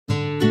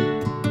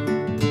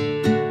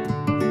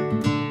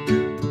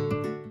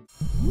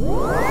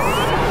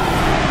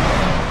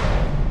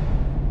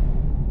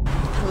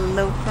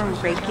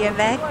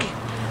Reykjavik.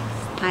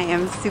 I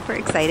am super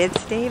excited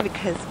today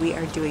because we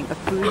are doing a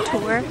food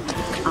tour.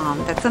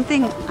 That's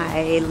something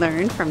I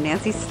learned from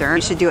Nancy Stern.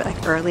 We should do it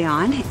like early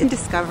on and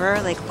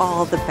discover like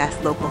all the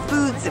best local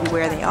foods and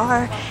where they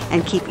are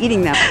and keep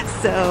eating them.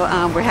 So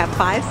we have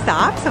 5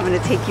 stops. I'm going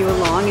to take you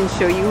along and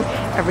show you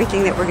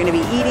everything that we're going to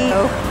be eating.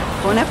 So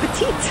bon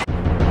appetit!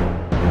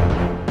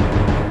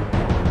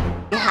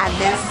 We had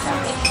this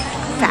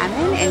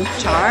salmon and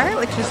char,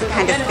 which was a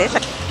kind of fish.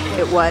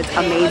 It was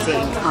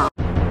amazing.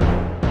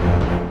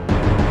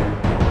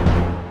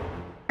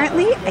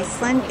 Apparently,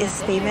 Iceland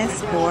is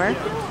famous for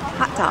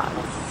hot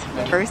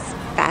dogs. First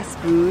fast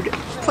food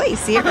place,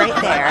 see it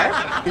right there.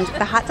 And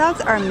the hot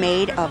dogs are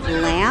made of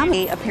lamb.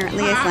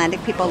 Apparently,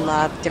 Icelandic people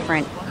love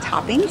different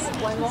toppings.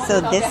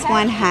 So this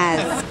one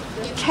has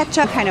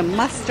ketchup, kind of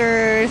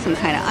mustard, some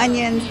kind of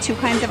onions, 2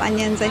 kinds of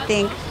onions, I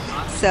think.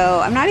 So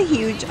I'm not a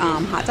huge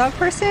hot dog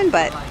person,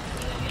 but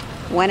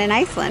when in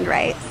Iceland,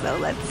 right? So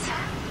let's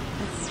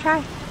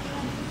try.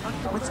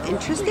 What's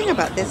interesting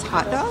about this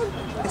hot dog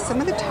is some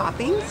of the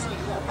toppings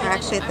are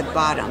actually at the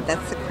bottom.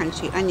 That's the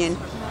crunchy onion.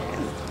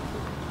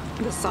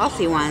 And the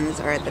saucy ones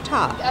are at the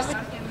top.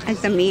 And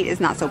the meat is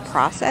not so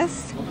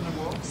processed,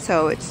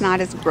 so it's not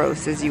as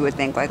gross as you would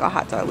think like a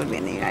hot dog would be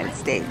in the United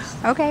States.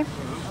 Okay,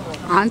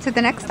 on to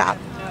the next stop.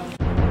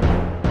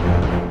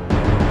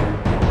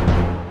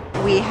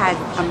 We had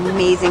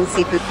amazing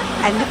seafood,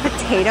 and the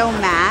potato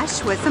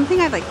mash was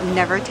something I've like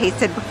never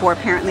tasted before.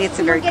 Apparently it's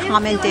a very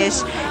common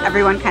dish.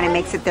 Everyone kind of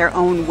makes it their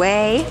own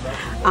way,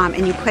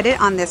 and you put it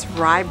on this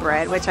rye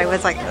bread, which I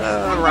was like,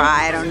 oh,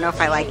 rye, I don't know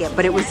if I like it,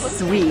 but it was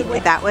sweet.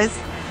 That was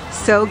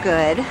so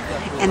good.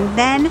 And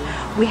then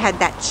we had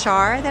that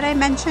char that I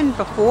mentioned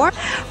before,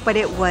 but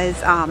it was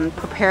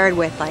prepared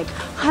with like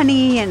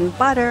honey and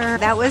butter.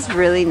 That was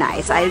really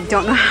nice. I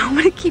don't know how I'm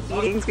gonna keep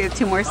eating because we have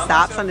 2 more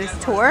stops on this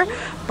tour,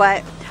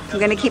 but I'm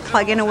gonna keep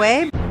plugging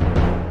away.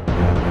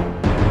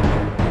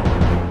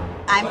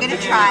 I'm gonna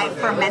try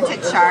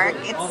fermented char.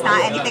 It's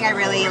not anything I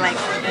really like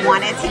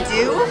wanted to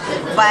do,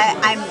 but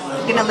I'm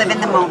gonna live in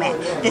the moment.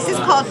 This is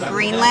called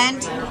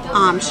Greenland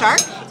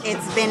shark.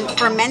 It's been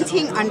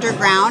fermenting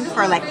underground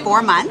for like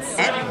 4 months.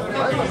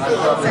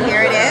 So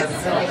here it is.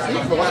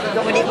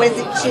 What is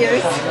it?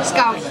 Cheers.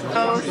 Scout.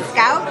 Oh,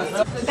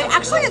 Scout. But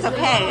actually it's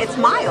okay. It's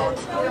mild.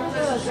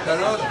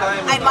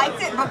 I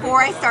liked it before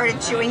I started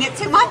chewing it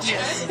too much.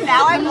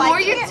 Now I'm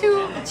liking it. The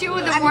more you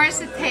chew, the worse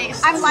it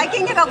tastes. I'm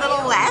liking it a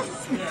little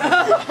less.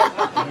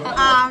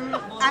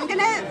 I'm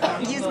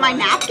gonna use my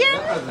napkin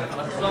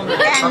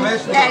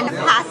and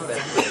pass.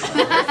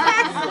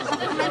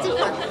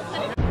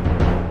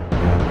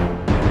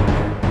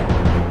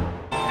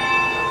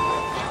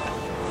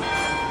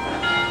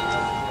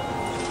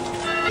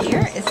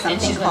 Here is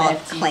something called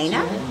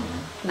kleina,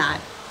 not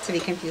to be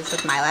confused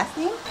with my last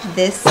name.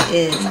 This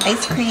is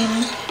ice cream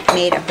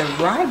made of the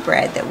rye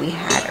bread that we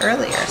had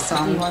earlier, so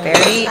I'm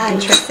very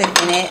interested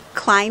in it.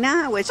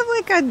 Kleina, which is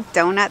like a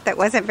donut that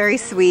wasn't very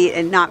sweet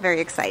and not very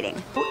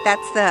exciting.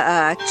 That's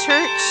the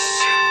church.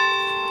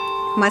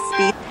 Must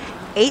be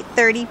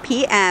 8:30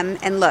 p.m.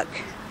 and look,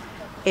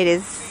 it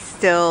is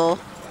still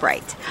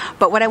bright.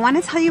 But what I want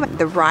to tell you about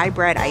the rye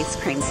bread ice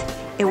creams,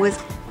 it was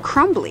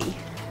crumbly.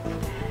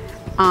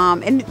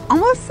 And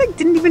almost like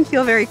didn't even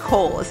feel very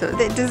cold. So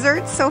the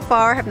desserts so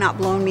far have not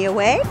blown me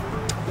away.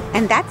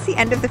 And that's the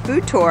end of the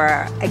food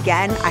tour.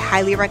 Again, I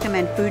highly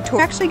recommend food tours.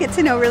 We actually get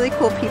to know really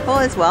cool people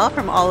as well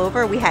from all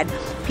over. We had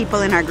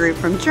people in our group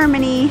from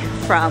Germany,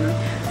 from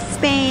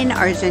Spain,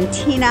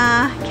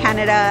 Argentina,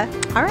 Canada.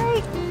 All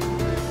right.